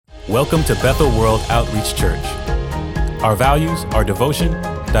Welcome to Bethel World Outreach Church. Our values are devotion,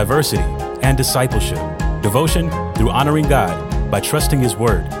 diversity, and discipleship. Devotion through honoring God by trusting His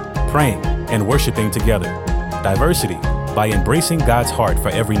Word, praying, and worshiping together. Diversity by embracing God's heart for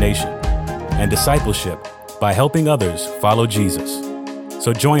every nation. And discipleship by helping others follow Jesus.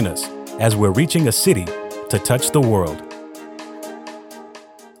 So join us as we're reaching a city to touch the world.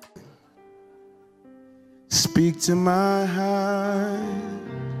 Speak to my heart.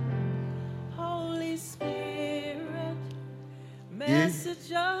 Holy Spirit,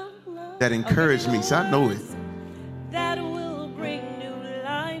 message of love. That encouraged me, so I know it. That will bring new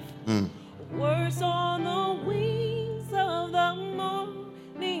life. Words on the wings of the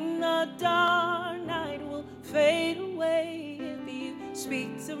morning. The dark night will fade away if you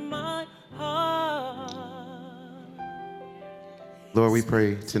speak to my heart. Lord, we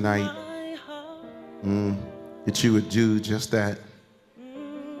pray tonight that you would do just that.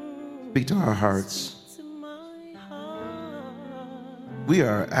 Speak to our hearts. We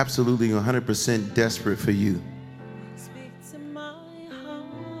are absolutely 100% desperate for you.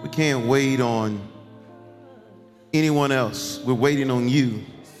 We can't wait on anyone else. We're waiting on you.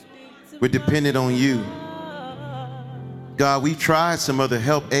 We're dependent on you. God, we've tried some other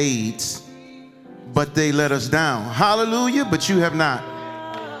help aids, but they let us down. Hallelujah, but you have not.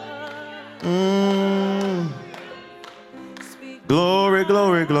 Glory,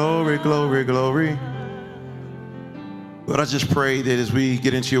 glory, glory, glory, glory. Lord, I just pray that as we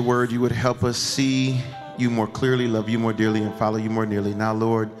get into your word, you would help us see you more clearly, love you more dearly, and follow you more nearly. Now,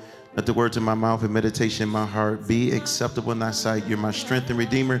 Lord, let the words of my mouth and meditation in my heart be acceptable in thy sight. You're my strength and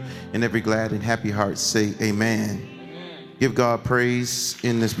redeemer, and every glad and happy heart say amen. Give God praise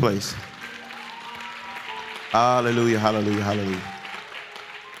in this place. Hallelujah, hallelujah, hallelujah.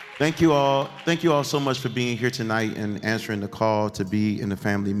 Thank you all so much for being here tonight and answering the call to be in the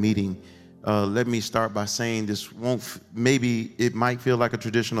family meeting. Let me start by saying this maybe it might feel like a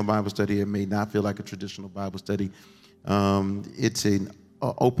traditional Bible study. It may not feel like a traditional Bible study. It's an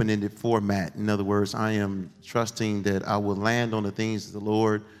open-ended format. In other words, I am trusting that I will land on the things that the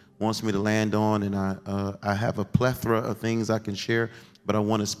Lord wants me to land on, and I have a plethora of things I can share, but I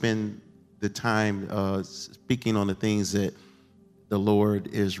want to spend the time speaking on the things that the Lord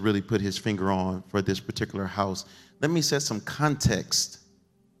is really put his finger on for this particular house. Let me set some context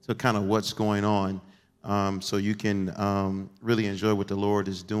to kind of what's going on so you can really enjoy what the Lord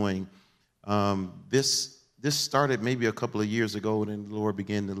is doing. This started maybe a couple of years ago, and then the Lord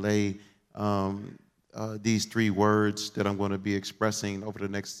began to lay these three words that I'm going to be expressing over the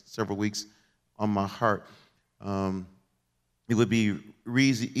next several weeks on my heart. It would be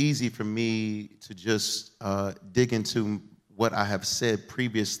easy for me to just dig into what I have said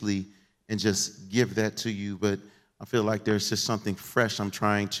previously and just give that to you, but I feel like there's just something fresh I'm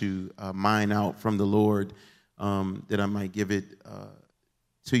trying to mine out from the Lord that I might give it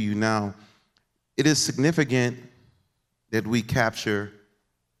to you now. It is significant that we capture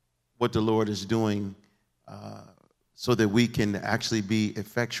what the Lord is doing so that we can actually be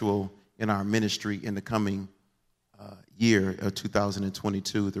effectual in our ministry in the coming year of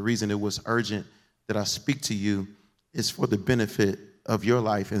 2022. The reason it was urgent that I speak to you is for the benefit of your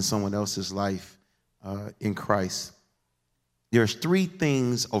life and someone else's life in Christ. There's three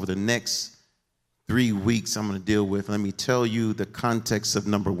things over the next 3 weeks I'm going to deal with. Let me tell you the context of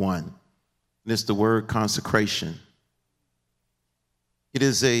number one. And it's the word consecration. It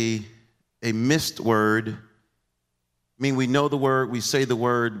is a missed word. I mean, we know the word, we say the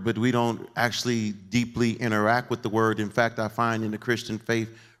word, but we don't actually deeply interact with the word. In fact, I find in the Christian faith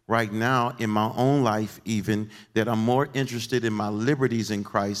right now, in my own life even, that I'm more interested in my liberties in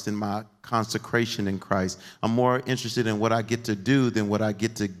Christ than my consecration in Christ. I'm more interested in what I get to do than what I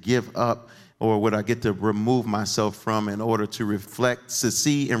get to give up or what I get to remove myself from in order to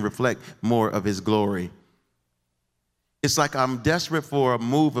see and reflect more of his glory. It's like I'm desperate for a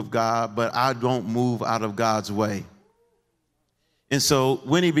move of God, but I don't move out of God's way. And so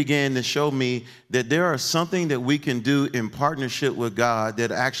when he began to show me that there is something that we can do in partnership with God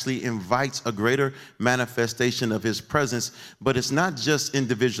that actually invites a greater manifestation of his presence, but it's not just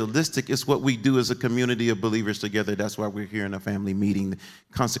individualistic, it's what we do as a community of believers together. That's why we're here in a family meeting,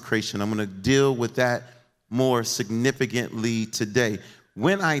 consecration. I'm going to deal with that more significantly today.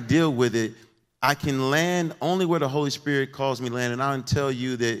 When I deal with it, I can land only where the Holy Spirit calls me to land, and I'll tell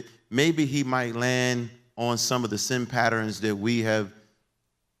you that maybe he might land on some of the sin patterns that we have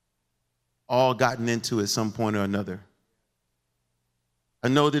all gotten into at some point or another. I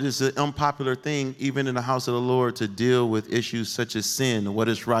know that it's an unpopular thing, even in the house of the Lord, to deal with issues such as sin, what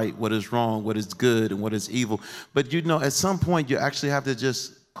is right, what is wrong, what is good, and what is evil. But you know, at some point, you actually have to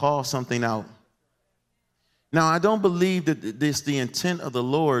just call something out. Now, I don't believe that it's the intent of the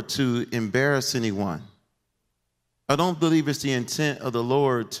Lord to embarrass anyone. I don't believe it's the intent of the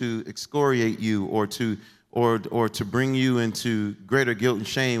Lord to excoriate you or to bring you into greater guilt and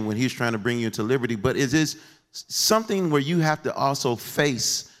shame when he's trying to bring you into liberty. But it is something where you have to also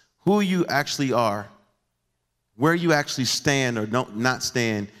face who you actually are, where you actually stand or not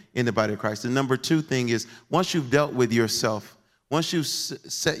stand in the body of Christ. The number two thing is, once you've dealt with yourself, once you've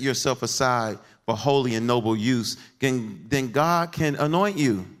set yourself aside for holy and noble use, then God can anoint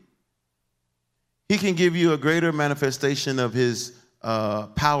you. He can give you a greater manifestation of his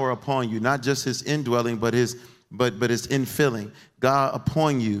power upon you, not just his indwelling, but his infilling. God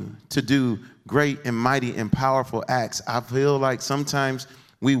upon you to do great and mighty and powerful acts. I feel like sometimes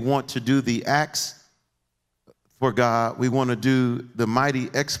we want to do the acts for God. We want to do the mighty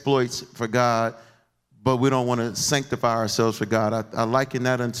exploits for God, but we don't want to sanctify ourselves for God. I liken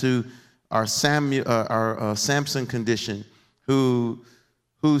that unto our Samson condition, who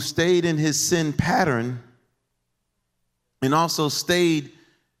stayed in his sin pattern and also stayed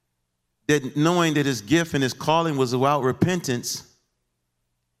that knowing that his gift and his calling was without repentance.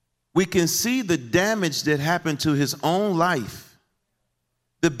 We can see the damage that happened to his own life,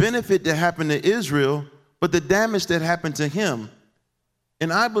 the benefit that happened to Israel, but the damage that happened to him.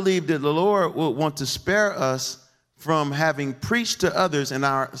 And I believe that the Lord will want to spare us from having preached to others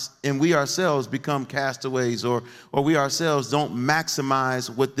and we ourselves become castaways, or we ourselves don't maximize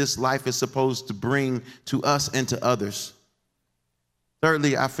what this life is supposed to bring to us and to others.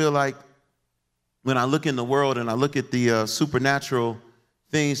 Thirdly, I feel like when I look in the world and I look at the supernatural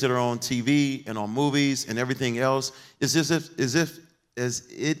things that are on TV and on movies and everything else, it's as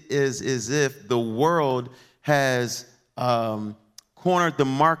if the world has cornered the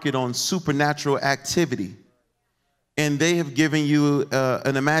market on supernatural activity. And they have given you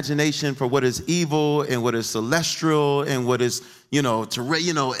an imagination for what is evil and what is celestial and what is,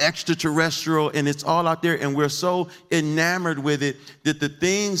 extraterrestrial, and it's all out there. And we're so enamored with it that the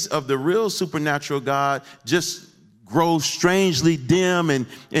things of the real supernatural God just grow strangely dim and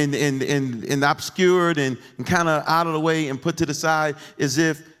obscured and kind of out of the way and put to the side, as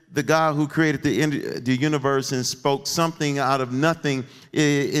if the God who created the universe and spoke something out of nothing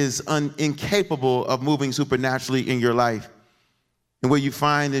is incapable of moving supernaturally in your life. And what you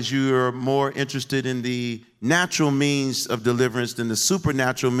find is you are more interested in the natural means of deliverance than the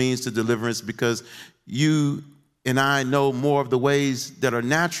supernatural means to deliverance, because you and I know more of the ways that are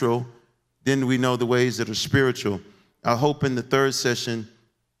natural than we know the ways that are spiritual. I hope in the third session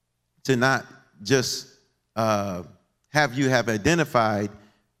to not just have you have identified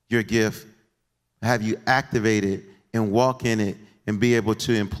your gift, have you activate it and walk in it and be able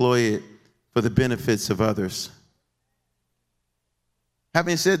to employ it for the benefits of others.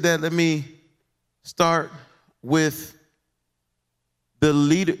 Having said that, let me start with the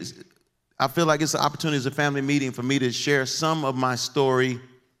leaders. I feel like it's an opportunity as a family meeting for me to share some of my story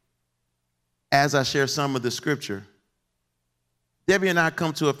as I share some of the scripture. Debbie and I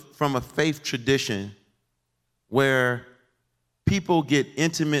come from a faith tradition where people get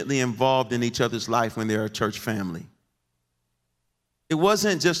intimately involved in each other's life when they're a church family. It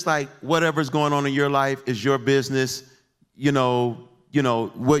wasn't just like whatever's going on in your life is your business,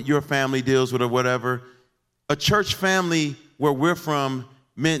 what your family deals with or whatever. A church family where we're from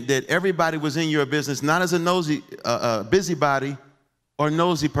meant that everybody was in your business, not as a busybody or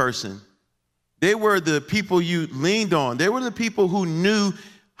nosy person. They were the people you leaned on. They were the people who knew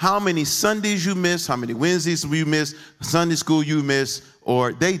how many Sundays you missed, how many Wednesdays you missed, Sunday school you missed,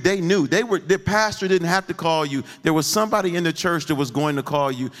 or they knew. The pastor didn't have to call you. There was somebody in the church that was going to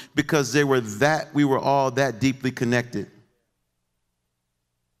call you, because we were all that deeply connected.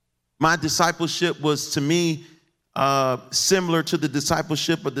 My discipleship was, to me, similar to the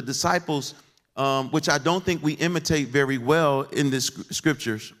discipleship of the disciples, which I don't think we imitate very well in the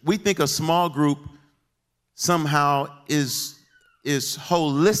scriptures. We think a small group somehow is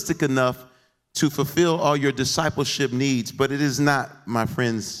holistic enough to fulfill all your discipleship needs, but it is not, my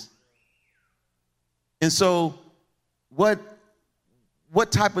friends. And so what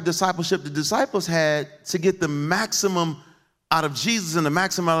type of discipleship the disciples had to get the maximum out of Jesus and the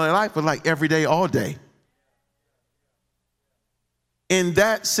maximum out of their life was like every day, all day. And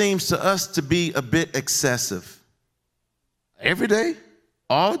that seems to us to be a bit excessive. Every day,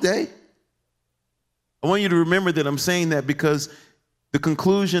 all day. I want you to remember that I'm saying that because the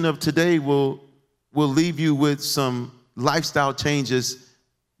conclusion of today will leave you with some lifestyle changes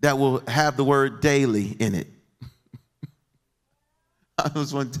that will have the word daily in it. I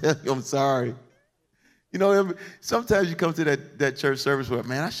just want to tell you, I'm sorry. You know, sometimes you come to that church service where,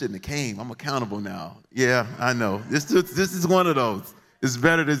 man, I shouldn't have came. I'm accountable now. Yeah, I know. This is one of those. It's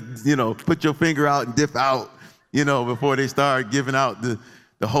better to, put your finger out and dip out, before they start giving out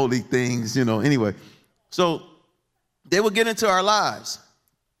the holy things, Anyway, so they would get into our lives.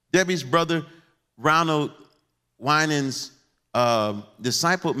 Debbie's brother, Ronald Winans,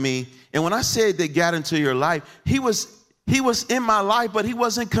 discipled me. And when I said they got into your life, he was in my life, but he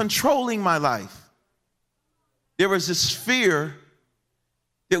wasn't controlling my life. There was this fear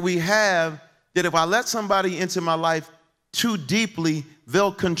that we have that if I let somebody into my life too deeply,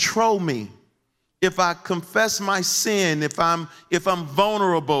 they'll control me. If I confess my sin, if I'm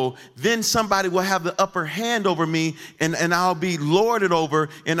vulnerable, then somebody will have the upper hand over me, and I'll be lorded over,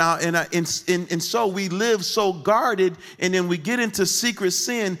 and so we live so guarded, and then we get into secret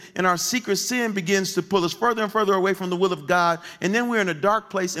sin, and our secret sin begins to pull us further and further away from the will of God, and then we're in a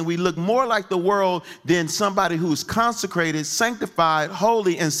dark place, and we look more like the world than somebody who's consecrated, sanctified,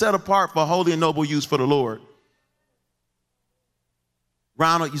 holy, and set apart for holy and noble use for the Lord.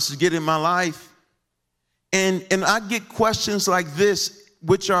 Ronald used to get in my life. And I get questions like this,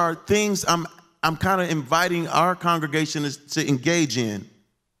 which are things I'm kind of inviting our congregation to engage in.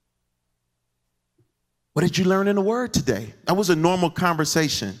 What did you learn in the Word today? That was a normal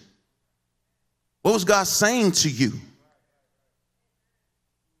conversation. What was God saying to you?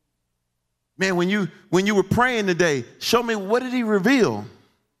 Man, when you were praying today, show me, what did He reveal?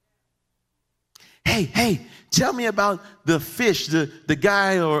 Hey, tell me about the fish, the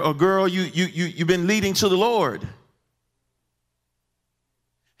guy or girl you've been leading to the Lord.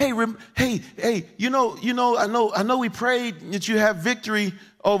 Hey, I know we prayed that you have victory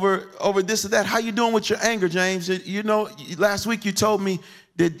over this or that. How you doing with your anger, James? Last week you told me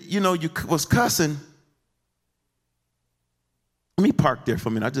that, you was cussing. Let me park there for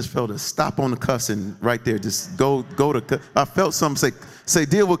a minute. I just felt a stop on the cussing right there. Just go to, I felt something say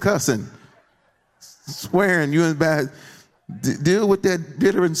deal with cussing. Swearing, you and bad. Deal with that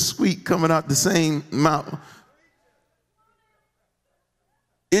bitter and sweet coming out the same mouth.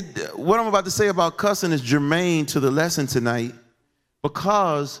 What I'm about to say about cussing is germane to the lesson tonight,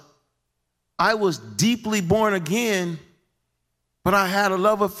 because I was deeply born again, but I had a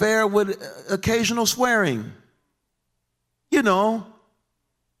love affair with occasional swearing. I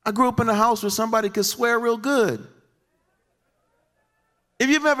grew up in a house where somebody could swear real good. If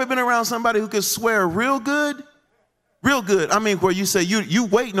you've ever been around somebody who could swear real good, I mean, where you say you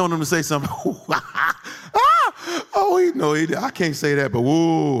waiting on them to say something. I can't say that, but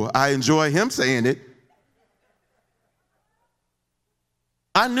whoa, I enjoy him saying it.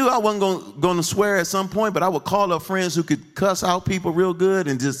 I knew I wasn't going to swear at some point, but I would call up friends who could cuss out people real good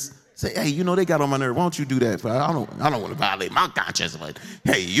and just say, hey, they got on my nerve. Why don't you do that? I don't want to violate my conscience, but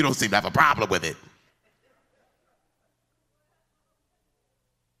hey, you don't seem to have a problem with it.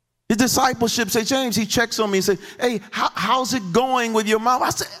 His discipleship, say, James, he checks on me and say, hey, how's it going with your mom? I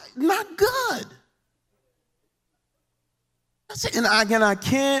said, not good. I said, and I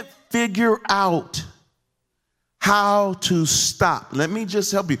can't figure out how to stop. Let me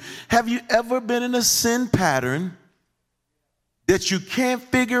just help you. Have you ever been in a sin pattern that you can't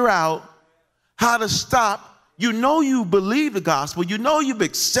figure out how to stop? You believe the gospel. You've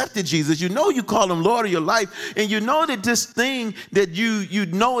accepted Jesus. You call him Lord of your life. And that this thing that you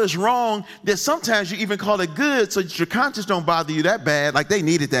know is wrong, that sometimes you even call it good so that your conscience don't bother you that bad. Like they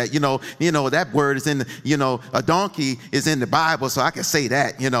needed that, that word is in, a donkey is in the Bible, so I can say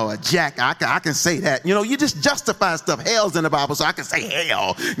that. A jack, I can say that. You just justify stuff. Hell's in the Bible, so I can say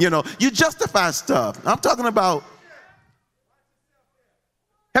hell. You justify stuff. I'm talking about,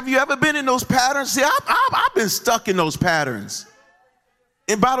 have you ever been in those patterns? See, I've been stuck in those patterns.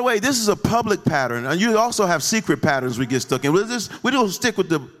 And by the way, this is a public pattern. And you also have secret patterns we get stuck in. We don't stick with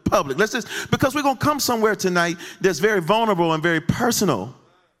the public. Because we're going to come somewhere tonight that's very vulnerable and very personal.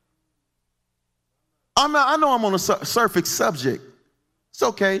 I know I'm on a surface subject. It's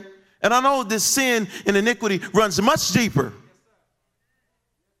okay. And I know this sin and iniquity runs much deeper.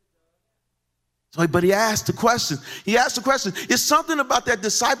 But he asked the question. It's something about that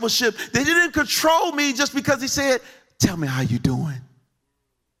discipleship that he didn't control me just because he said, tell me how you doing.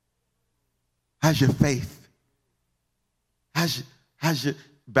 How's your faith?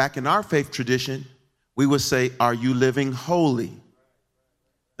 Back in our faith tradition, we would say, are you living holy?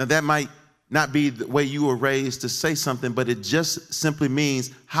 Now that might not be the way you were raised to say something, but it just simply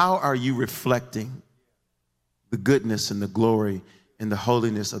means, how are you reflecting the goodness and the glory and the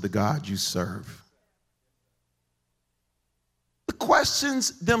holiness of the God you serve?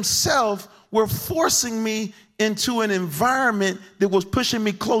 questions themselves were forcing me into an environment that was pushing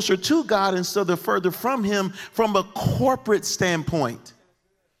me closer to God instead of further from him from a corporate standpoint.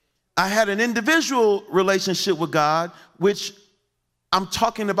 I had an individual relationship with God, which I'm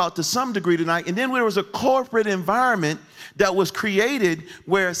talking about to some degree tonight. And then there was a corporate environment that was created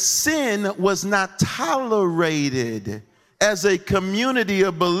where sin was not tolerated as a community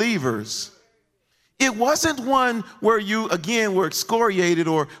of believers. It wasn't one where you again were excoriated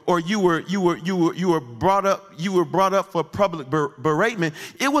or you were brought up for public beratement.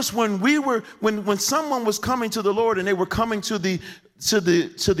 It was when someone was coming to the Lord and they were coming to the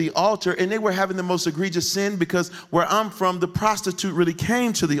altar and they were having the most egregious sin, because where I'm from, the prostitute really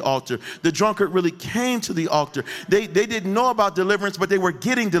came to the altar. The drunkard really came to the altar. They didn't know about deliverance, but they were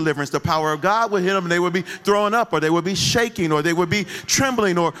getting deliverance. The power of God would hit them and they would be throwing up, or they would be shaking, or they would be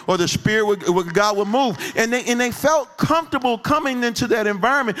trembling, or the Spirit of God would move. And they felt comfortable coming into that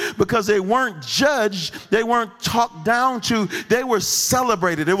environment because they weren't judged. They weren't talked down to. They were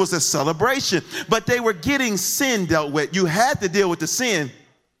celebrated. It was a celebration, but they were getting sin dealt with. You had to deal with the sin.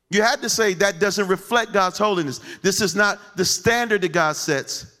 You had to say that doesn't reflect God's holiness. This is not the standard that God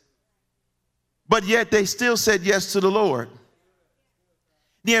sets. But yet they still said yes to the Lord.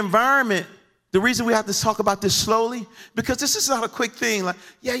 The environment, the reason we have to talk about this slowly, because this is not a quick thing. Like,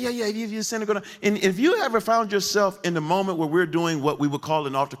 you're sinning. And if you ever found yourself in the moment where we're doing what we would call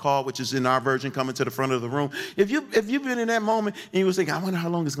an altar call, which is in our version coming to the front of the room, if you've been in that moment and you were thinking, I wonder how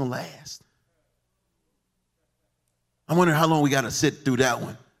long it's going to last. I wonder how long we got to sit through that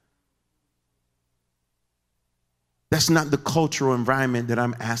one. That's not the cultural environment that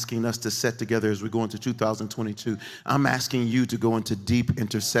I'm asking us to set together as we go into 2022. I'm asking you to go into deep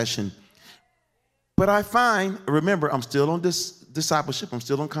intercession. But I find, remember, I'm still on this discipleship, I'm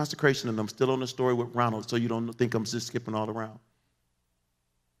still on consecration, and I'm still on the story with Ronald, so you don't think I'm just skipping all around.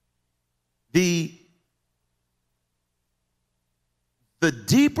 The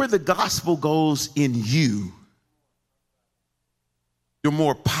deeper the gospel goes in you, the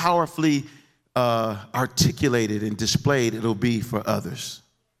more powerfully articulated and displayed it'll be for others.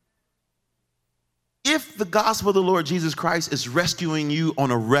 If the gospel of the Lord Jesus Christ is rescuing you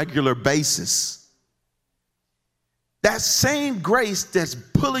on a regular basis, that same grace that's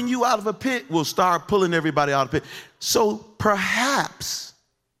pulling you out of a pit will start pulling everybody out of a pit. So perhaps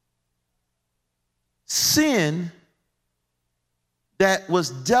sin that was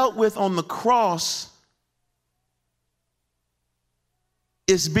dealt with on the cross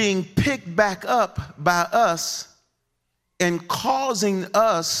is being picked back up by us and causing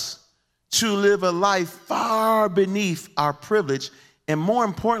us to live a life far beneath our privilege, and more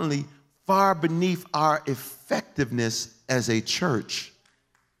importantly, far beneath our effectiveness as a church.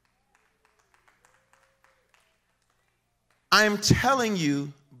 I am telling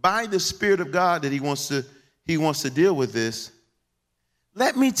you by the Spirit of God that he wants to deal with this.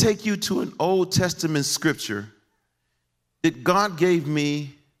 Let me take you to an Old Testament scripture that God gave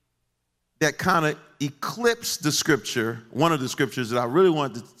me that kind of eclipsed the scripture, one of the scriptures that I really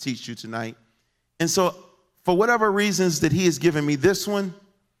wanted to teach you tonight. And so for whatever reasons that he has given me this one,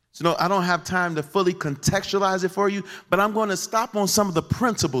 so no, I don't have time to fully contextualize it for you, but I'm going to stop on some of the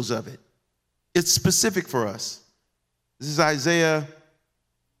principles of it. It's specific for us. This is Isaiah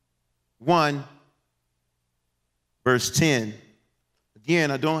 1, verse 10.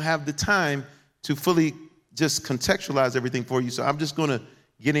 Again, I don't have the time to fully just contextualize everything for you, so I'm just going to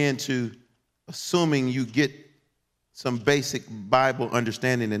get into assuming you get some basic Bible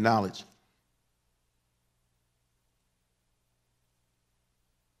understanding and knowledge.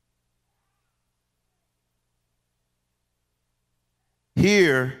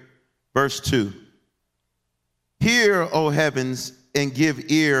 Hear, verse 2. Hear, O heavens, and give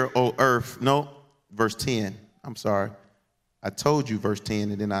ear, O earth. No, verse 10. I'm sorry. I told you verse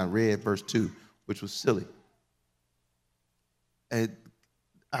 10, and then I read verse 2, which was silly. And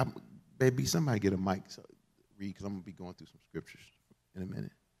baby, somebody get a mic so read, because I'm going to be going through some scriptures in a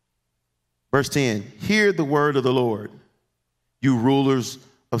minute. Verse 10, hear the word of the Lord, you rulers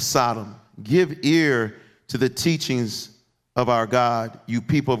of Sodom. Give ear to the teachings of our God, you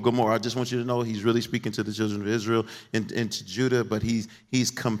people of Gomorrah. I just want you to know he's really speaking to the children of Israel and to Judah, but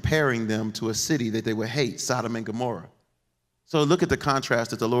he's comparing them to a city that they would hate, Sodom and Gomorrah. So look at the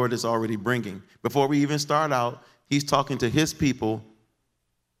contrast that the Lord is already bringing. Before we even start out, he's talking to his people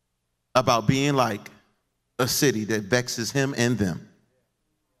about being like a city that vexes him and them.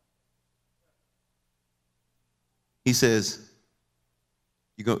 He says,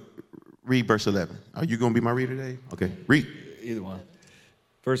 you go read verse 11. Are you going to be my reader today? Okay, read. Either one.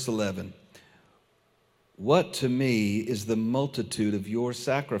 Verse 11. What to me is the multitude of your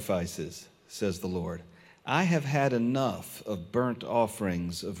sacrifices, says the Lord. I have had enough of burnt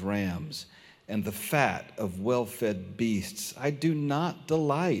offerings of rams and the fat of well-fed beasts. I do not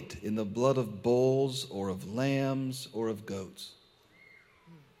delight in the blood of bulls or of lambs or of goats.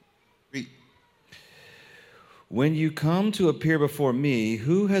 Read. When you come to appear before me,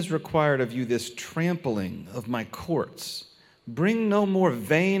 who has required of you this trampling of my courts? Bring no more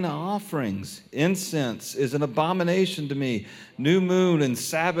vain offerings. Incense is an abomination to me. New moon and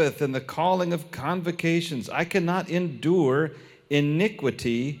Sabbath and the calling of convocations. I cannot endure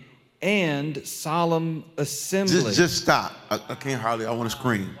iniquity and solemn assembly. Just stop. I can't hardly, I want to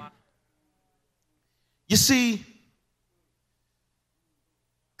scream. You see,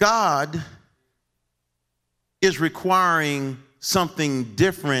 God is requiring something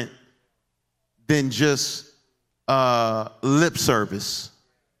different than just lip service,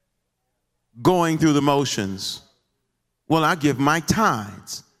 going through the motions. Well, I give my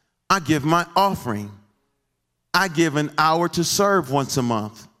tithes. I give my offering. I give an hour to serve once a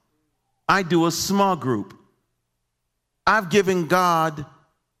month. I do a small group. I've given God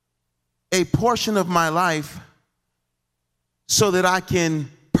a portion of my life so that I can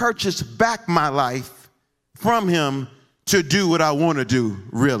purchase back my life from him to do what I want to do,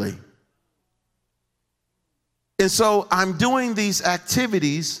 really. And so I'm doing these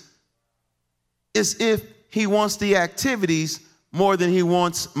activities as if he wants the activities more than he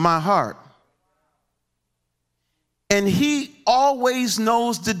wants my heart. And he always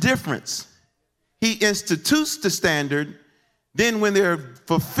knows the difference. He institutes the standard. Then when they're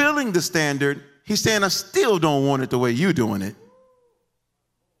fulfilling the standard, he's saying, I still don't want it the way you're doing it.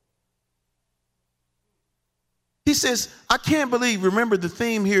 He says, I can't believe, remember the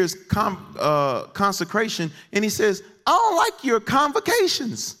theme here is consecration. And he says, I don't like your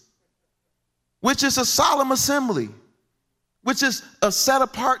convocations, which is a solemn assembly, which is a set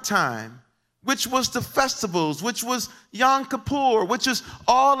apart time, which was the festivals, which was Yom Kippur, which is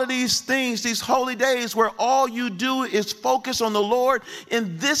all of these things, these holy days where all you do is focus on the Lord.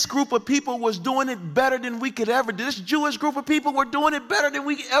 And this group of people was doing it better than we could ever do. This Jewish group of people were doing it better than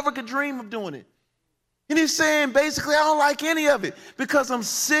we ever could dream of doing it. And he's saying, basically, I don't like any of it because I'm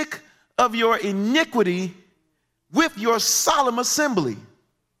sick of your iniquity with your solemn assembly.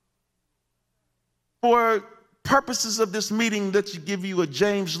 For purposes of this meeting, let's give you a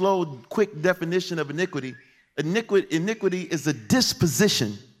James Lowe quick definition of iniquity. Iniquity is a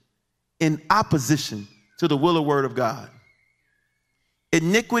disposition in opposition to the will or word of God.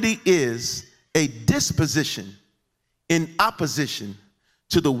 Iniquity is a disposition in opposition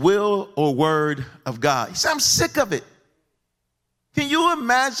to the will or word of God. He said, I'm sick of it. Can you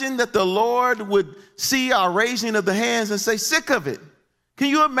imagine that the Lord would see our raising of the hands and say, sick of it? Can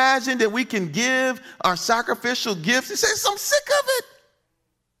you imagine that we can give our sacrificial gifts? He says, I'm sick of it.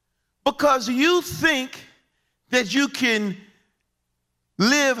 Because you think that you can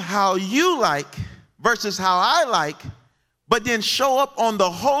live how you like versus how I like, but then show up on the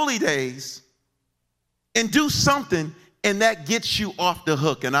holy days and do something, and that gets you off the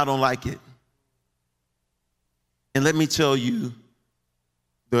hook, and I don't like it. And let me tell you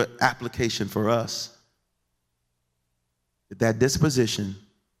the application for us. That disposition,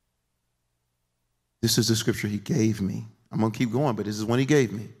 this is the scripture he gave me. I'm going to keep going, but this is one he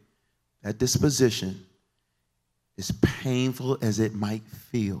gave me. That disposition, as painful as it might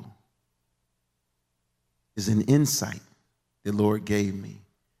feel, is an insight the Lord gave me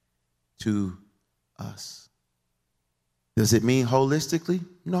to us. Does it mean holistically?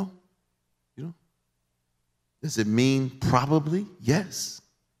 No. You know. Does it mean probably? Yes.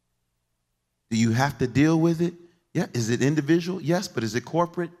 Do you have to deal with it? Yeah. Is it individual? Yes. But is it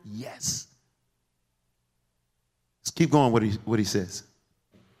corporate? Yes. Let's keep going what he says.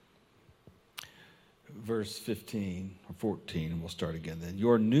 Verse 15 or 14, we'll start again then.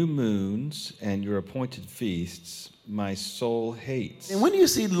 Your new moons and your appointed feasts, my soul hates. And when do you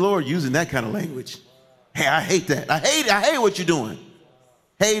see the Lord using that kind of language? Hey, I hate that. I hate what you're doing.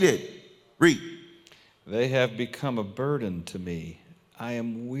 Hate it. Read. They have become a burden to me. I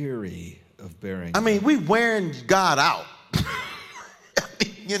am weary of bearing. I mean, we wearing God out.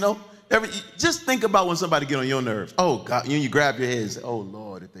 You know, just think about when somebody get on your nerves. Oh, God, you grab your head and say, oh,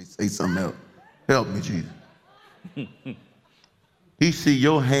 Lord, if they say something else, help me, Jesus. He see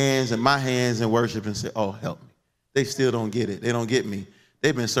your hands and my hands in worship and say, oh, help me. They still don't get it. They don't get me.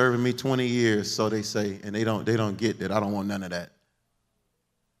 They've been serving me 20 years, so they say, and they don't get that. I don't want none of that.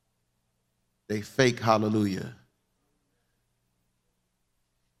 They fake hallelujah.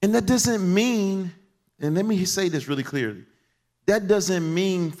 And that doesn't mean, and let me say this really clearly, that doesn't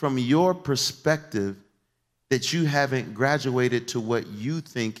mean from your perspective that you haven't graduated to what you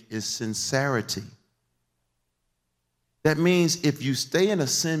think is sincerity. That means if you stay in a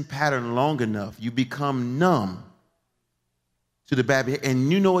sin pattern long enough, you become numb to the bad behavior.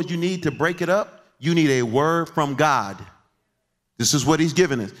 And you know what you need to break it up? You need a word from God. This is what he's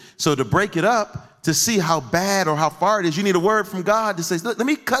given us. So to break it up, to see how bad or how far it is, you need a word from God to say, look, let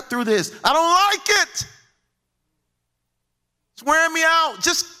me cut through this. I don't like it. It's wearing me out.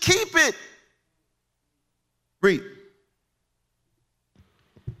 Just keep it. Read.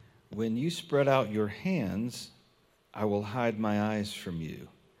 When you spread out your hands, I will hide my eyes from you.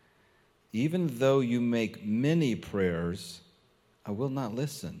 Even though you make many prayers, I will not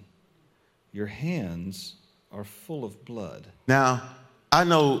listen. Your hands are full of blood. Now, I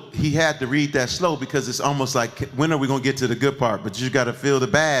know he had to read that slow because it's almost like, when are we going to get to the good part? But you got to feel the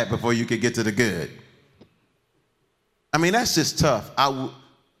bad before you can get to the good. I mean, that's just tough. I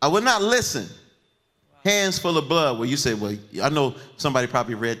would not listen. Hands full of blood. Well, you say, well, I know somebody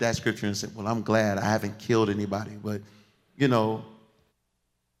probably read that scripture and said, well, I'm glad I haven't killed anybody. But, you know,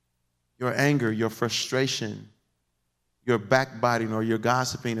 your anger, your frustration, your backbiting or your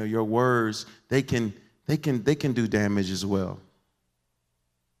gossiping or your words, they can do damage as well.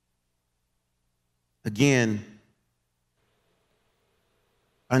 Again,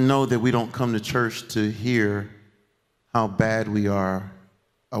 I know that we don't come to church to hear how bad we are.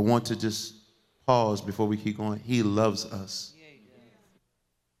 I want to just pause before we keep going. He loves us.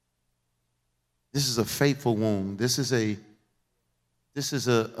 This is a faithful wound. This is a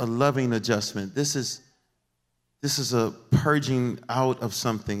loving adjustment. This is a purging out of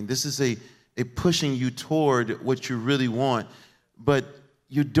something. This is a pushing you toward what you really want. But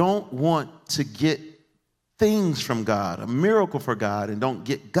you don't want to get things from God, a miracle for God, and don't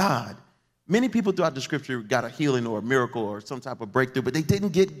get God. Many people throughout the scripture got a healing or a miracle or some type of breakthrough, but they didn't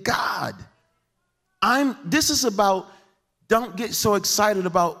get God. This is about, don't get so excited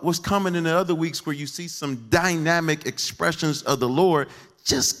about what's coming in the other weeks where you see some dynamic expressions of the Lord.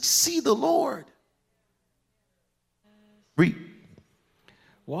 Just see the Lord. Read.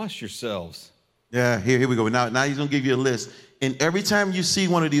 Wash yourselves. Yeah, here we go. Now he's going to give you a list. And every time you see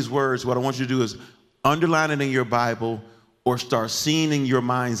one of these words, what I want you to do is underline it in your Bible or start seeing in your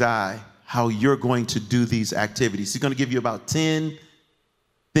mind's eye how you're going to do these activities. He's going to give you about 10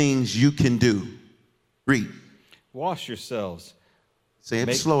 things you can do. Read. Wash yourselves. Say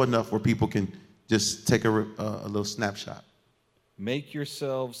it slow enough where people can just take a little snapshot. Make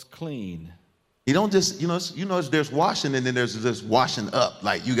yourselves clean. You don't just, there's washing and then there's this washing up.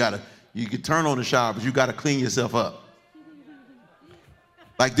 Like you can turn on the shower, but you got to clean yourself up.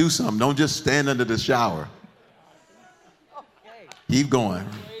 Like do something. Don't just stand under the shower. Keep going.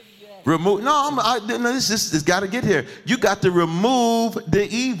 Remove. It's got to get here. You got to remove the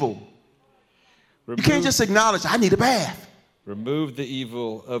evil. You can't just acknowledge, I need a bath. Remove the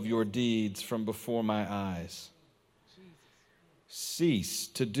evil of your deeds from before my eyes. Cease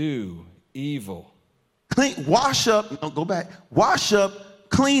to do evil. Wash up. Don't go back. Wash up,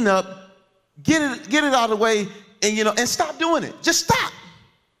 clean up, get it out of the way, and stop doing it. Just stop.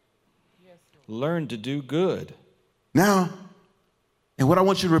 Learn to do good. Now, and what I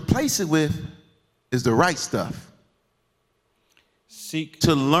want you to replace it with is the right stuff. Seek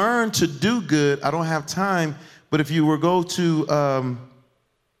to learn to do good. I don't have time, but if you were go to,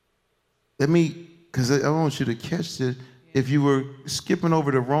 because I want you to catch it. If you were skipping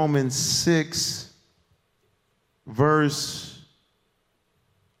over to Romans 6, verse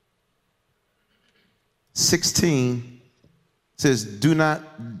 16, it says, Do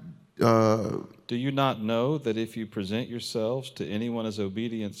you not know that if you present yourselves to anyone as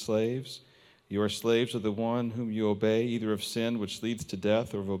obedient slaves, you are slaves of the one whom you obey, either of sin, which leads to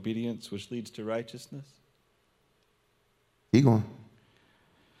death, or of obedience, which leads to righteousness? Keep going.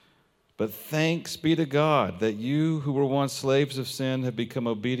 But thanks be to God that you who were once slaves of sin have become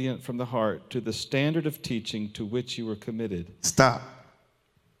obedient from the heart to the standard of teaching to which you were committed. Stop.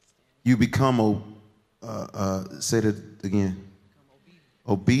 You become, say that again.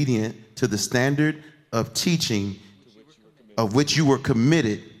 Obedient to the standard of teaching of which you were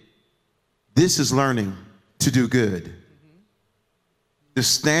committed. This is learning to do good. The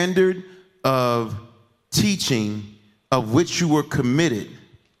standard of teaching of which you were committed.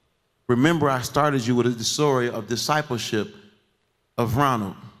 Remember, I started you with the story of discipleship of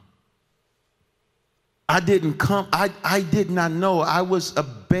Ronald. I did not know. I was a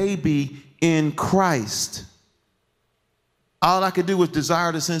baby in Christ. All I could do was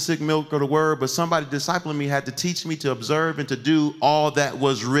desire the sin-sick milk of the word, but somebody discipling me had to teach me to observe and to do all that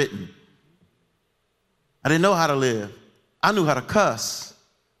was written. I didn't know how to live. I knew how to cuss.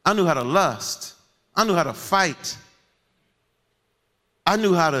 I knew how to lust. I knew how to fight. I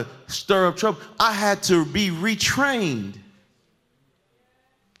knew how to stir up trouble. I had to be retrained.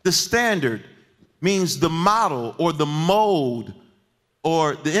 The standard means the model or the mold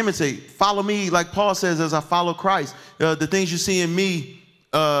or the imitate. Follow me, like Paul says, as I follow Christ. The things you see in me,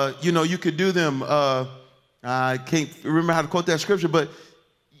 you could do them. I can't remember how to quote that scripture, but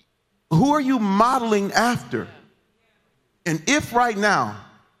who are you modeling after? And if right now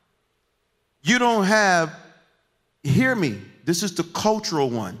you don't have, hear me, this is the cultural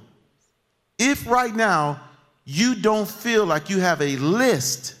one. If right now you don't feel like you have a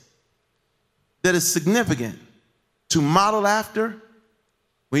list that is significant to model after,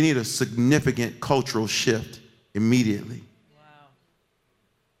 we need a significant cultural shift immediately. Wow.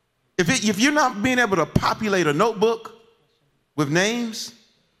 If you're not being able to populate a notebook with names,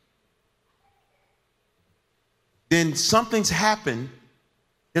 then something's happened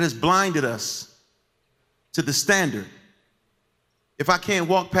that has blinded us to the standard. If I can't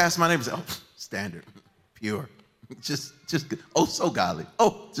walk past my neighbor and say, oh, standard, pure, just, oh, so godly.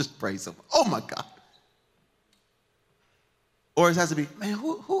 Oh, just praise him. Oh my God. Or it has to be, man,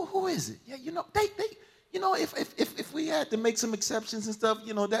 who is it? Yeah, they if we had to make some exceptions and stuff,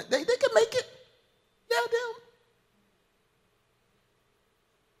 that they could make it. Yeah, them.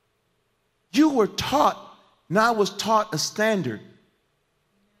 You were taught, now I was taught a standard.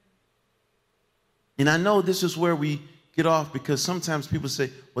 And I know this is where we get off, because sometimes people say,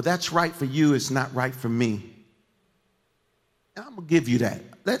 well, that's right for you, it's not right for me. And I'm going to give you that.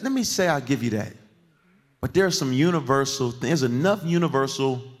 Let me say I'll give you that. But there are some universal things, there's enough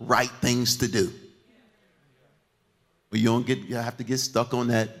universal right things to do. But you have to get stuck on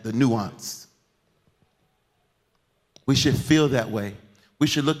that, the nuance. We should feel that way. We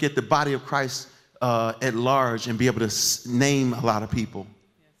should look at the body of Christ at large and be able to name a lot of people.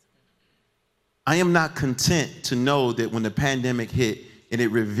 I am not content to know that when the pandemic hit and it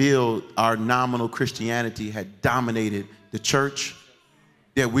revealed our nominal Christianity had dominated the church,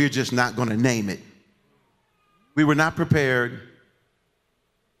 that we're just not going to name it. We were not prepared.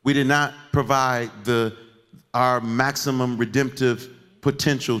 We did not provide our maximum redemptive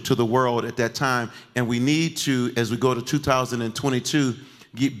potential to the world at that time. And we need to, as we go to 2022,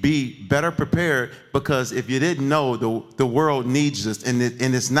 be better prepared, because if you didn't know, the world needs us, and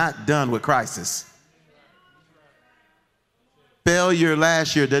it's not done with crisis. Failure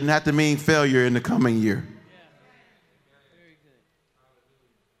last year doesn't have to mean failure in the coming year.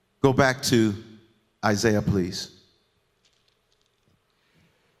 Go back to Isaiah, please.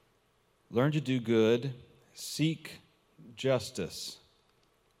 Learn to do good, seek justice,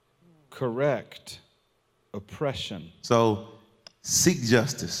 correct oppression. So, seek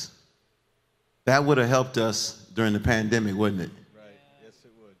justice. That would have helped us during the pandemic, wouldn't it? Right. Yes,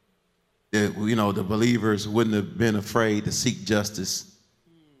 it would. The believers wouldn't have been afraid to seek justice.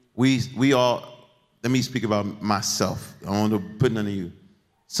 We all, let me speak about myself. I don't want to put none of you.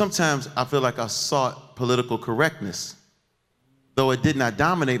 Sometimes I feel like I sought political correctness. Though it did not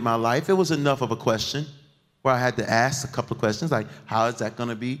dominate my life, it was enough of a question where I had to ask a couple of questions, like, how is that going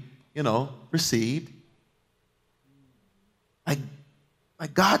to be, received?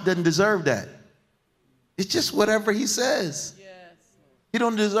 Like God doesn't deserve that. It's just whatever he says. Yes. He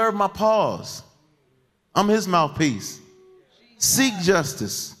don't deserve my pause. I'm his mouthpiece. Seek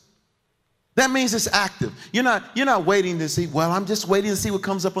justice. That means it's active. You're not waiting to see, well, I'm just waiting to see what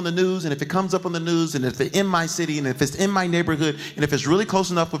comes up on the news, and if it comes up on the news, and if it's in my city, and if it's in my neighborhood, and if it's really close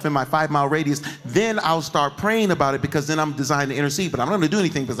enough within my 5-mile radius, then I'll start praying about it, because then I'm designed to intercede, but I'm not going to do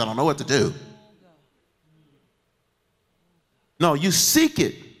anything because I don't know what to do. No, you seek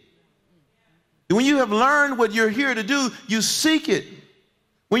it. When you have learned what you're here to do, you seek it.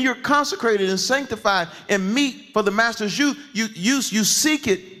 When you're consecrated and sanctified and meet for the master's use, you seek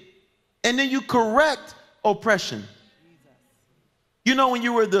it, and then you correct oppression. When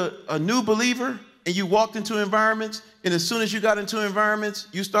you were a new believer and you walked into environments, and as soon as you got into environments,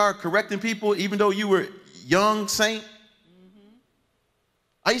 you start correcting people, even though you were young saint. Mm-hmm.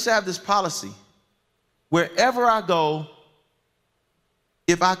 I used to have this policy. Wherever I go,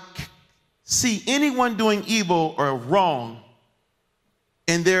 if I see anyone doing evil or wrong,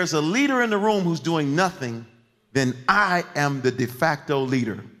 and there's a leader in the room who's doing nothing, then I am the de facto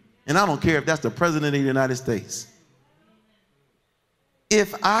leader. And I don't care if that's the president of the United States.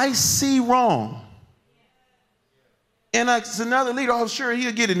 If I see wrong, and it's another leader, I'm sure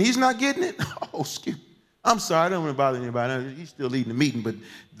he'll get it, and he's not getting it. Oh, excuse me. I'm sorry, I don't want to bother anybody. He's still leading the meeting, but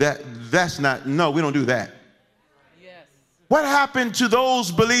that's not, no, we don't do that. Yes. What happened to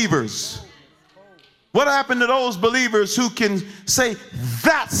those believers? What happened to those believers who can say,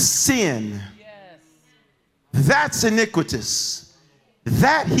 that's sin? Yes. That's iniquitous.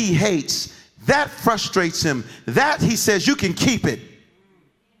 That he hates. That frustrates him. That he says you can keep it.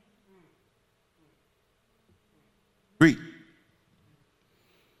 Read.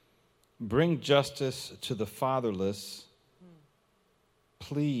 Bring justice to the fatherless.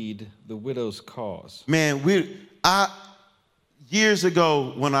 Plead the widow's cause. Man, years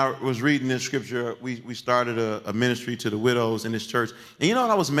ago when I was reading this scripture, we started a ministry to the widows in this church. And you know what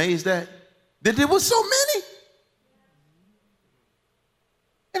I was amazed at? That there was so many.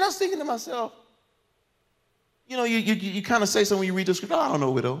 And I was thinking to myself, you know, you kind of say something when you read the scripture, oh, I don't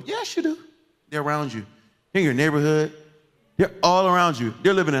know widow. Yes, you do. They're around you. They're in your neighborhood. They're all around you.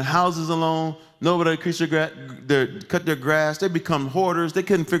 They're living in houses alone. Nobody cut their grass. They become hoarders. They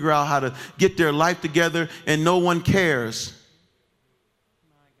couldn't figure out how to get their life together, and no one cares.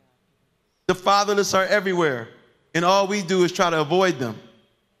 The fatherless are everywhere, and all we do is try to avoid them.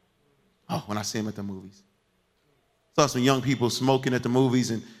 Oh, when I see them at the movies. Saw some young people smoking at the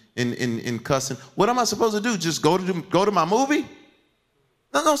movies and cussing. What am I supposed to do? Just go to my movie?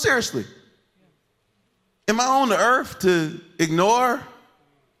 No, seriously. Am I on the earth to ignore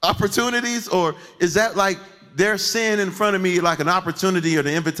opportunities, or is that like they're seeing in front of me like an opportunity or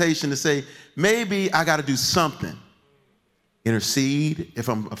the invitation to say, maybe I got to do something? Intercede if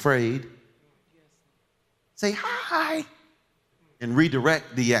I'm afraid. Say hi and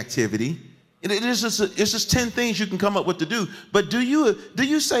redirect the activity. It's just 10 things you can come up with to do. But do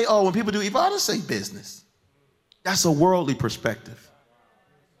you say, oh, when people do evil, I just say business? That's a worldly perspective.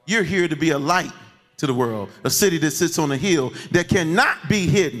 You're here to be a light to the world, a city that sits on a hill that cannot be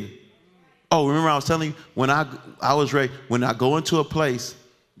hidden. Oh, remember I was telling you when I was raised, when I go into a place,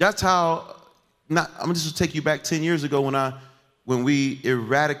 that's how. I'm just to take you back 10 years ago when we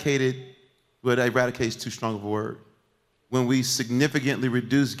eradicated. Well, eradicate's too strong of a word. When we significantly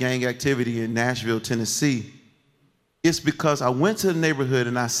reduced gang activity in Nashville, Tennessee, it's because I went to the neighborhood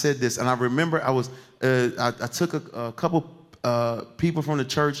and I said this, and I remember I took a couple people from the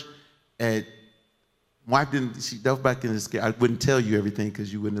church. And wife that was back in this. I wouldn't tell you everything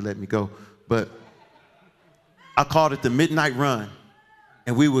because you wouldn't have let me go. But I called it the Midnight Run,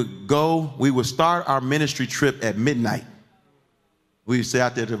 and we would start our ministry trip at midnight. We would stay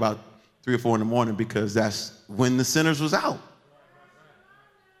out there till about 3 or 4 in the morning because that's when the sinners was out.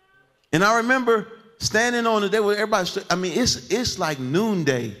 And I remember standing on the day where everybody, I mean, it's like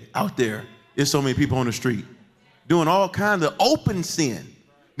noonday out there. There's so many people on the street doing all kinds of open sin.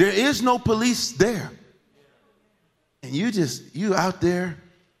 There is no police there. And you out there.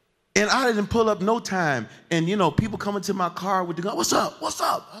 And I didn't pull up no time. And, you know, people coming to my car with the gun, what's up? What's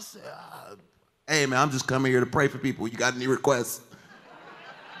up? I said, hey, man, I'm just coming here to pray for people. You got any requests?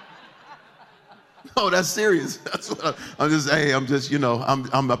 No, that's serious. That's what I'm just, you know,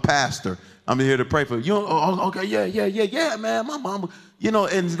 I'm a pastor. I'm here to pray for you. Oh, okay, yeah, man. My mama, you know,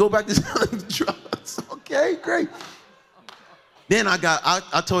 and go back to selling drugs. Okay, great. Then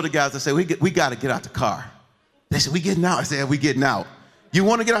I told the guys, I said, we got to get out the car. They said, we getting out? I said, we getting out. You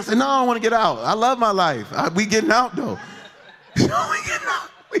want to get out? I said, no, I don't want to get out. I love my life. We getting out, though. We getting out.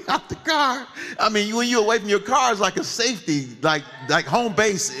 We out the car. I mean, when you're away from your car, it's like a safety, like home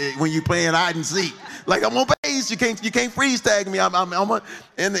base when you're playing hide and seek. Like I'm on base, you can't freeze tag me. I'm so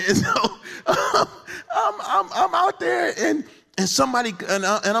I'm out there and somebody and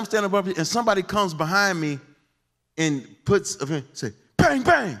I'm standing above you and somebody comes behind me and say bang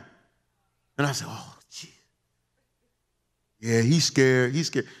bang, and I said, oh gee, yeah, he's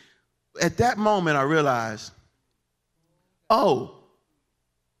scared. At that moment, I realized, oh,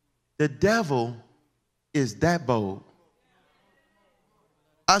 the devil is that bold.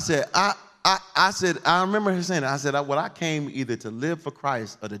 I said, I remember her saying that. I said, well, I came either to live for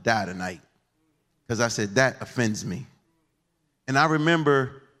Christ or to die tonight. Because I said, that offends me. And I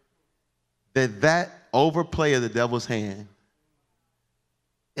remember that overplay of the devil's hand,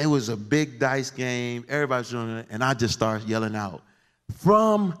 it was a big dice game. Everybody's doing it. And I just started yelling out,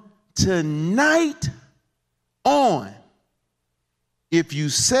 from tonight on, if you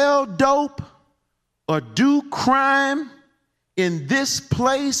sell dope or do crime in this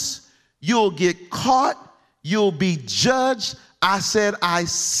place, you'll get caught, you'll be judged. I said, I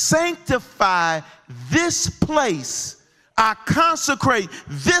sanctify this place. I consecrate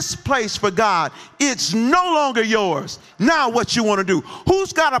this place for God. It's no longer yours. Now what you want to do?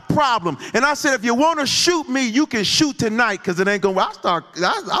 Who's got a problem? And I said, if you want to shoot me, you can shoot tonight because it ain't going to,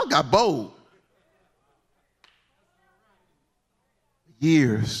 I got bold.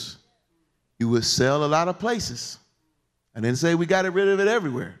 Years, you would sell a lot of places. I didn't say we got rid of it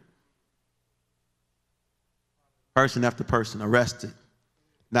everywhere. Person after person arrested,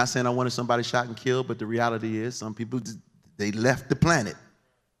 Not saying I wanted somebody shot and killed, but the reality is some people, they left the planet.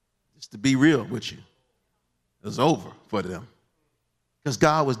 Just to be real with you. It was over for them. Because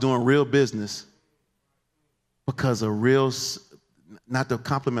God was doing real business because a real, not to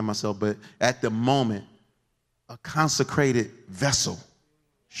compliment myself, but at the moment, a consecrated vessel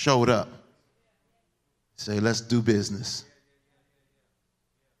showed up. Say, let's do business.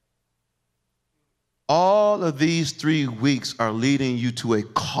 All of these 3 weeks are leading you to a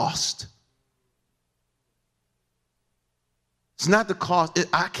cost. It's not the cost.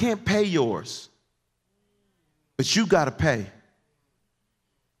 I can't pay yours, but you got to pay.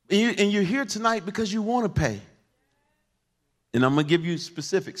 And you're here tonight because you want to pay. And I'm going to give you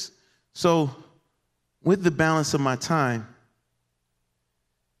specifics. So with the balance of my time,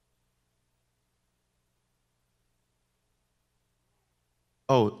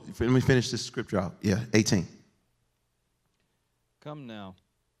 let me finish this scripture out. Yeah, 18. Come now,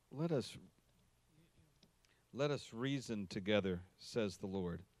 let us reason together, says the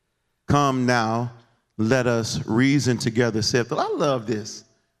Lord. Come now, let us reason together, saith the Lord. I love this.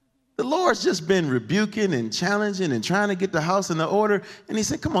 The Lord's just been rebuking and challenging and trying to get the house in the order. And he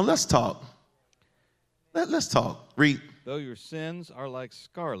said, come on, let's talk. Let's talk. Read. Though your sins are like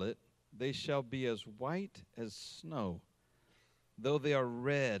scarlet, they shall be as white as snow. Though they are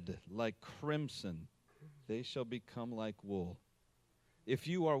red like crimson, they shall become like wool. If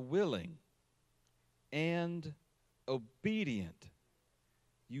you are willing and obedient,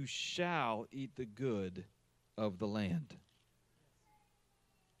 you shall eat the good of the land.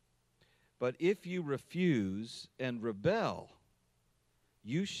 But if you refuse and rebel,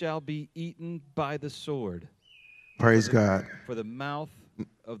 you shall be eaten by the sword. Praise God. For the mouth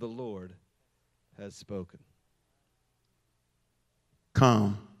of the Lord has spoken.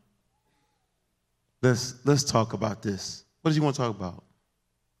 Come. Let's talk about this. What does he want to talk about?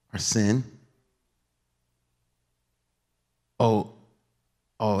 Our sin.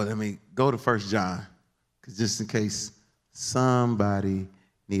 Let me go to 1 John, because just in case somebody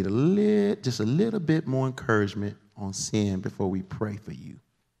need just a little bit more encouragement on sin before we pray for you.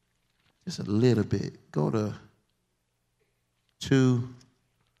 Just a little bit. Go to 2.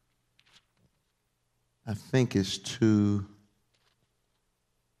 I think it's 2.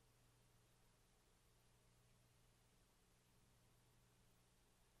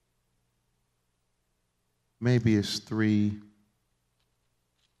 Maybe it's 3.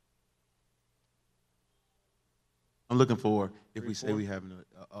 I'm looking for if we say we have no.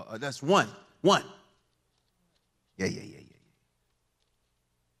 That's 1. 1. Yeah.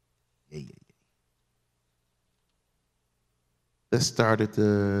 Let's start at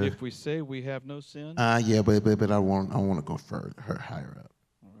the. If we say we have no sin. Yeah, but I want to go further, higher up.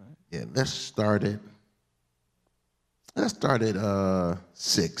 All right. Yeah, let's start at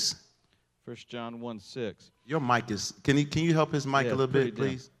 6. 1 John 1:6. Your mic is. Can you help his mic a little bit,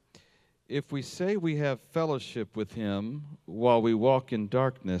 please? If we say we have fellowship with him while we walk in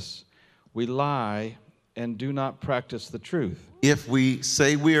darkness, we lie and do not practice the truth. If we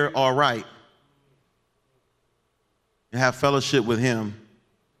say we're all right and have fellowship with him,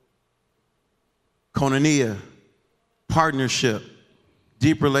 koinonia, partnership,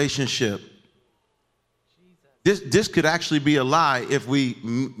 deep relationship, this could actually be a lie if we're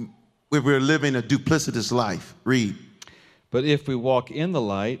living a duplicitous life. Read. But if we walk in the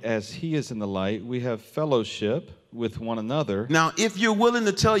light as he is in the light, we have fellowship with one another. Now, if you're willing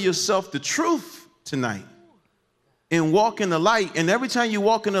to tell yourself the truth tonight and walk in the light, and every time you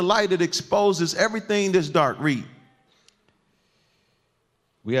walk in the light, it exposes everything that's dark. Read.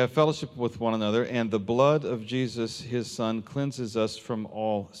 We have fellowship with one another, and the blood of Jesus, his son, cleanses us from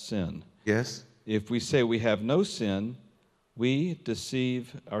all sin. Yes. If we say we have no sin, we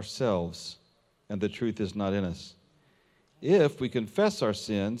deceive ourselves, and the truth is not in us. If we confess our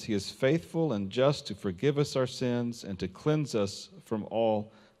sins, he is faithful and just to forgive us our sins and to cleanse us from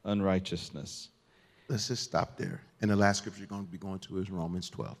all unrighteousness. Let's just stop there. And the last scripture you're going to be going to is Romans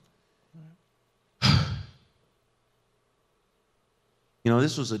 12. You know,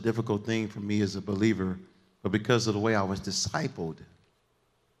 this was a difficult thing for me as a believer, but because of the way I was discipled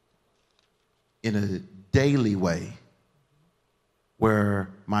in a daily way, where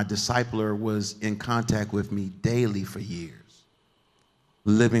my discipler was in contact with me daily for years,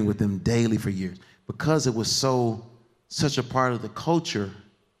 living with them daily for years. Because it was such a part of the culture,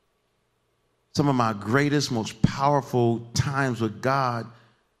 some of my greatest, most powerful times with God,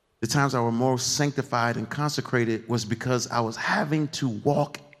 the times I were most sanctified and consecrated, was because I was having to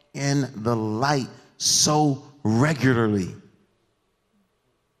walk in the light so regularly.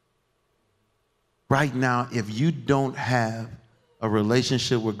 Right now, if you don't have a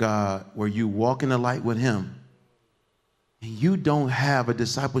relationship with God where you walk in the light with him, and you don't have a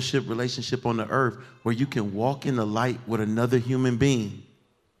discipleship relationship on the earth where you can walk in the light with another human being,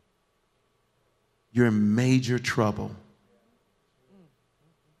 you're in major trouble.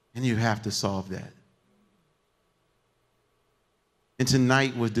 And you have to solve that. And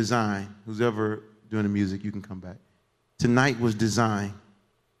tonight was designed, who's ever doing the music, you can come back. Tonight was designed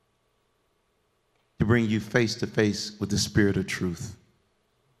to bring you face to face with the Spirit of truth.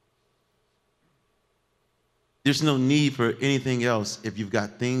 There's no need for anything else if you've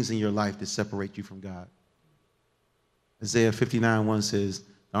got things in your life that separate you from God. Isaiah 59:1 says,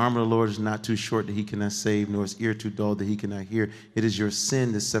 the arm of the Lord is not too short that he cannot save, nor his ear too dull that he cannot hear. It is your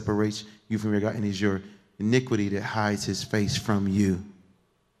sin that separates you from your God, and it is your iniquity that hides his face from you.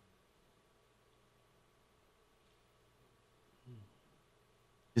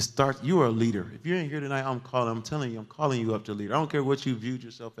 It starts, you are a leader. If you ain't here tonight, I'm telling you, I'm calling you up to leader. I don't care what you viewed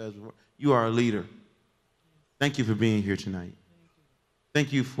yourself as. You are a leader. Thank you for being here tonight.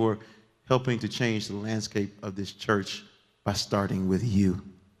 Thank you for helping to change the landscape of this church by starting with you.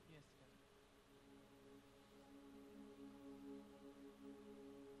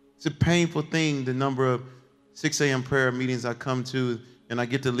 It's a painful thing, the number of 6 a.m. prayer meetings I come to, and I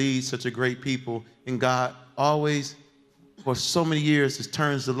get to lead such a great people, and God always, for so many years, just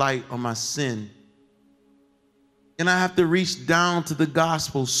turns the light on my sin. And I have to reach down to the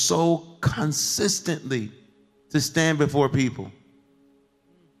gospel so consistently to stand before people.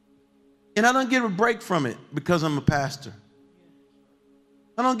 And I don't get a break from it because I'm a pastor.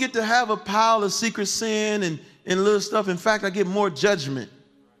 I don't get to have a pile of secret sin and little stuff. In fact, I get more judgment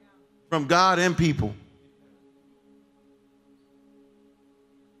from God and people.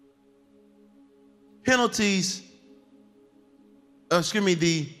 Penalties, the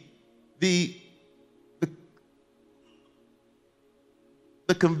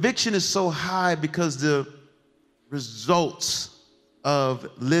conviction is so high because the results of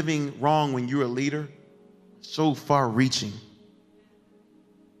living wrong when you're a leader so far reaching.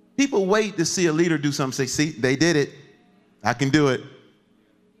 People wait to see a leader do something, say, see, they did it, I can do it.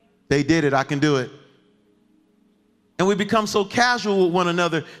 They did it, I can do it. And we become so casual with one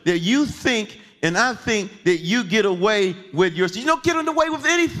another that you think and I think that you get away with yours. You don't get away with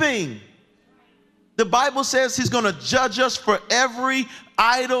anything. The Bible says he's going to judge us for every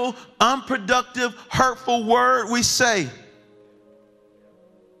idle, unproductive, hurtful word we say.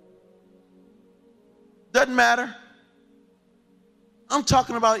 Doesn't matter. I'm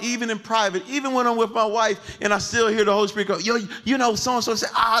talking about even in private, even when I'm with my wife and I still hear the Holy Spirit go, yo, you know, so-and-so say,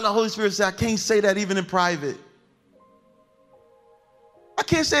 the Holy Spirit said, I can't say that even in private. I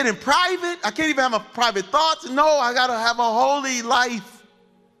can't say it in private. I can't even have my private thoughts. No, I got to have a holy life.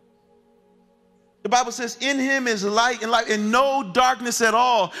 The Bible says in him is light and life and no darkness at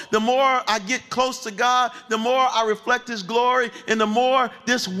all. The more I get close to God, the more I reflect his glory, and the more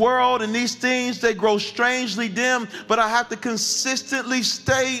this world and these things, they grow strangely dim, but I have to consistently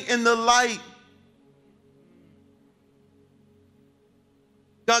stay in the light.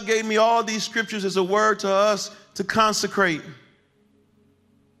 God gave me all these scriptures as a word to us to consecrate.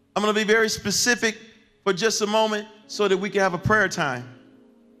 I'm going to be very specific for just a moment so that we can have a prayer time.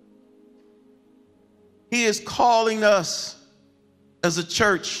 He is calling us as a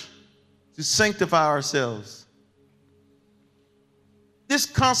church to sanctify ourselves. This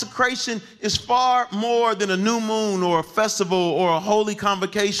consecration is far more than a new moon or a festival or a holy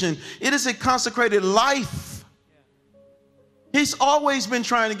convocation. It is a consecrated life. He's always been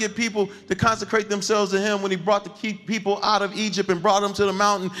trying to get people to consecrate themselves to him when he brought the people out of Egypt and brought them to the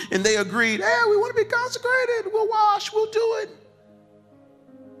mountain, and they agreed, hey, we want to be consecrated. We'll wash, we'll do it.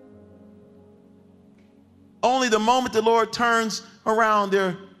 Only the moment the Lord turns around,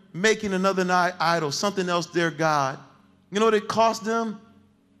 they're making another idol, something else their God. You know what it cost them?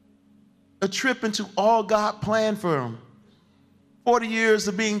 A trip into all God planned for them. 40 years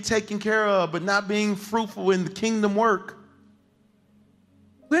of being taken care of, but not being fruitful in the kingdom work.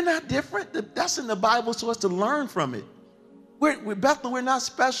 We're not different. That's in the Bible so as to learn from it. We're Bethel, we're not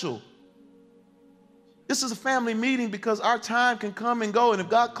special. This is a family meeting because our time can come and go. And if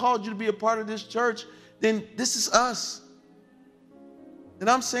God called you to be a part of this church, then this is us. And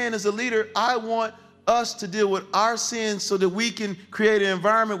I'm saying as a leader, I want us to deal with our sins so that we can create an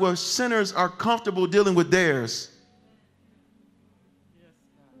environment where sinners are comfortable dealing with theirs.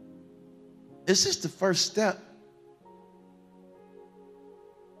 It's just the first step.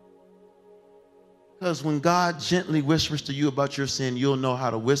 Because when God gently whispers to you about your sin, you'll know how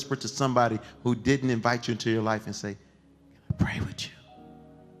to whisper to somebody who didn't invite you into your life and say, can I pray with you?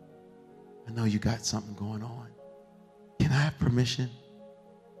 I know you got something going on. Can I have permission?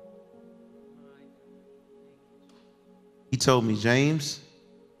 He told me, James,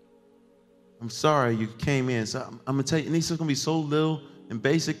 I'm sorry you came in. So I'm going to tell you, and these are going to be so little and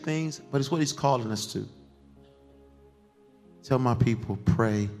basic things, but it's what he's calling us to. Tell my people,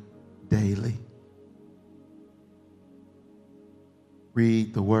 pray daily.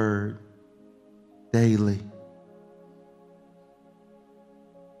 Read the word daily.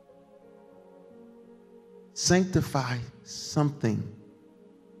 Sanctify something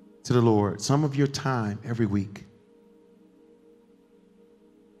to the Lord, some of your time every week.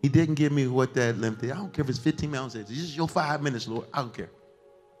 He didn't give me what that length is. I don't care if it's 15 minutes. It's just your 5 minutes, Lord. I don't care.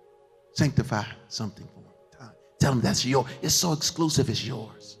 Sanctify something for him. Tell him that's yours. It's so exclusive, it's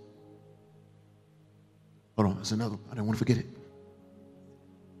yours. Hold on, there's another one. I don't want to forget it.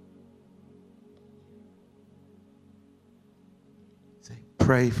 Say,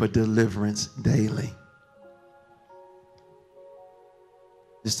 pray for deliverance daily.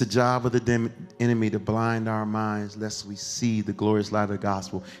 It's the job of the enemy to blind our minds lest we see the glorious light of the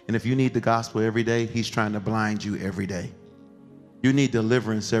gospel. And if you need the gospel every day, he's trying to blind you every day. You need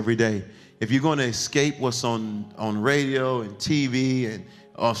deliverance every day. If you're going to escape what's on radio and TV and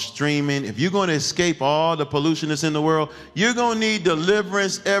streaming, if you're going to escape all the pollution that's in the world, you're going to need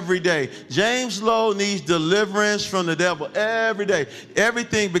deliverance every day. James Lowe needs deliverance from the devil every day.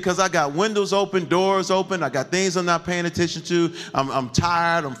 Everything, because I got windows open, doors open, I got things I'm not paying attention to. I'm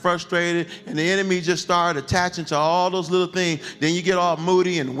tired, I'm frustrated, and the enemy just started attaching to all those little things. Then you get all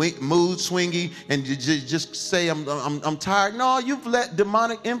moody and mood swingy, and you just say, I'm tired. No, you've let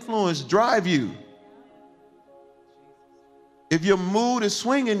demonic influence drive you. If your mood is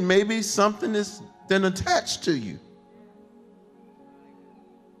swinging, maybe something is then attached to you.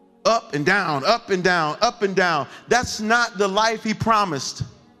 Up and down, up and down, up and down. That's not the life he promised.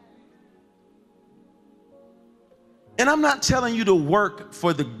 And I'm not telling you to work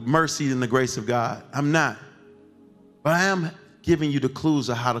for the mercy and the grace of God. I'm not. But I am giving you the clues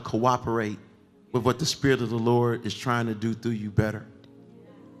of how to cooperate with what the Spirit of the Lord is trying to do through you better.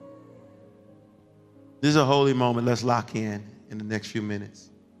 This is a holy moment. Let's lock in the next few minutes.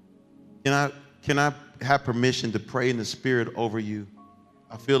 Can I have permission to pray in the Spirit over you?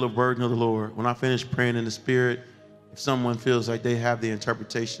 I feel the burden of the Lord. When I finish praying in the Spirit, if someone feels like they have the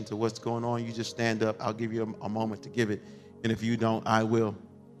interpretation to what's going on, you just stand up. I'll give you a moment to give it. And if you don't, I will.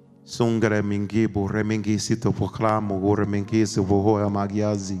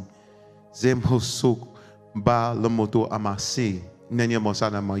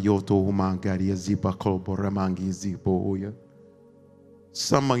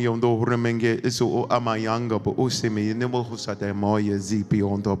 Samayondo remenge iso amayanga bo oseme nemo husade moye zipi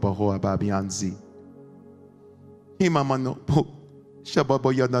ondo baho ababianzi. Himamano bo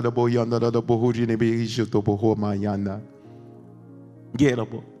shababo yana da boyana da bohuri ne be ishoto boho mayana.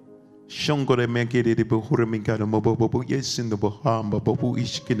 Gerabo. Shongore mengere de bohure mingana mobo yesin the bohamba bobu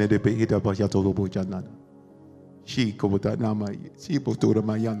ishkine de behida bayato bo janana. She kobota nama she botora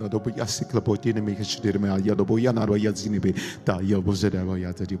mayana do yasikla botine me shidere me ayado boyana ro yazini be da yobozeda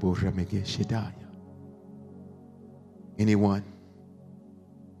boyata di boremege shidaya. Anyone?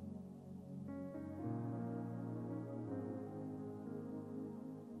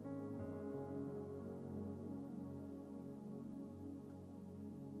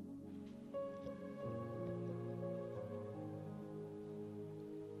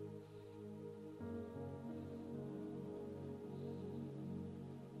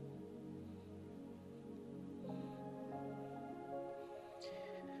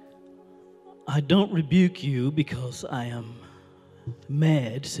 I don't rebuke you because I am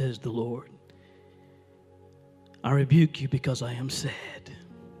mad, says the Lord. I rebuke you because I am sad.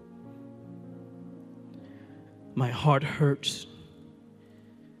 My heart hurts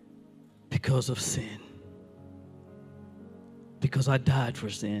because of sin, because I died for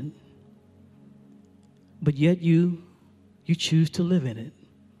sin. But yet you choose to live in it.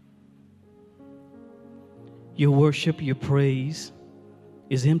 Your worship, your praise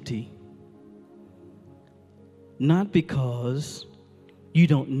is empty. Not because you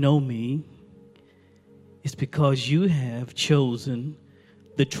don't know me, it's because you have chosen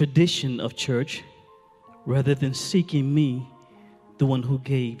the tradition of church rather than seeking me, the one who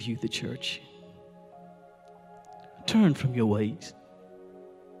gave you the church. Turn from your ways.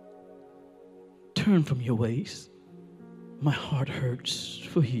 Turn from your ways. My heart hurts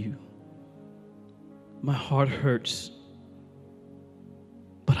for you. My heart hurts,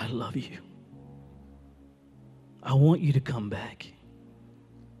 but I love you. I want you to come back.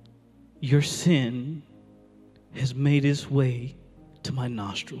 Your sin has made its way to my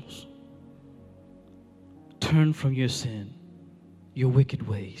nostrils. Turn from your sin, your wicked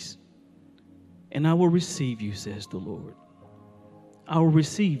ways, and I will receive you, says the Lord. I will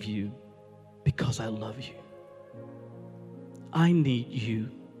receive you because I love you. I need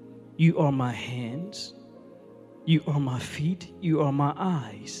you. You are my hands. You are my feet. You are my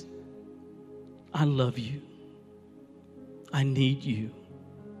eyes. I love you. I need you.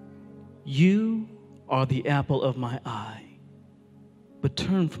 You are the apple of my eye. But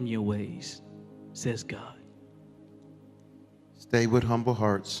turn from your ways, says God. Stay with humble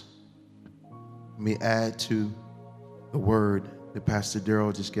hearts. Let me add to the word that Pastor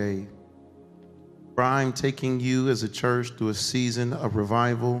Darrell just gave. For I'm taking you as a church through a season of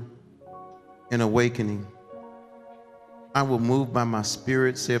revival and awakening. I will move by my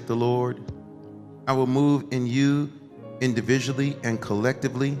spirit, saith the Lord. I will move in you individually and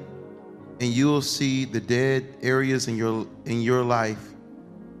collectively, and you will see the dead areas in your life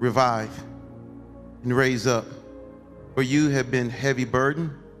revive and raise up. For you have been heavy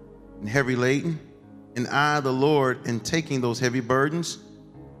burdened and heavy laden, and I, the Lord, am taking those heavy burdens,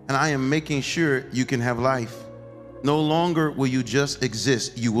 and I am making sure you can have life. No longer will you just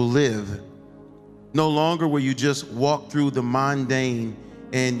exist, you will live. No longer will you just walk through the mundane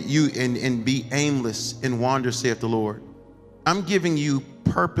and be aimless and wander, saith the Lord. I'm giving you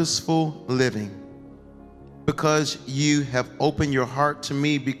purposeful living because you have opened your heart to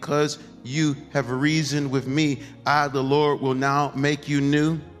me, because you have reasoned with me. I, the Lord, will now make you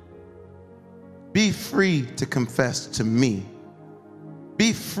new. Be free to confess to me.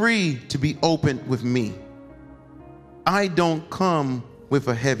 Be free to be open with me. I don't come with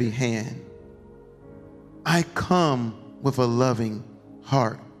a heavy hand. I come with a loving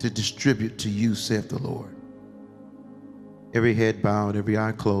heart to distribute to you, saith the Lord. Every head bowed, every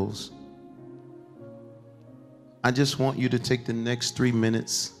eye closed. I just want you to take the next 3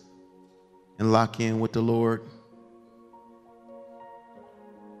 minutes and lock in with the Lord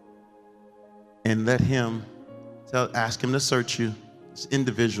and let him ask him to search you. It's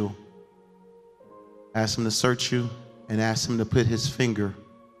individual. Ask him to search you and ask him to put his finger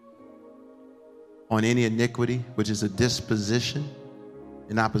on any iniquity, which is a disposition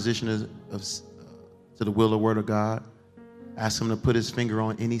in opposition to the will or word of God. Ask him to put his finger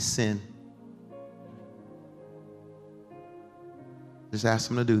on any sin. Just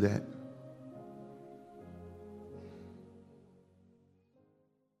ask him to do that.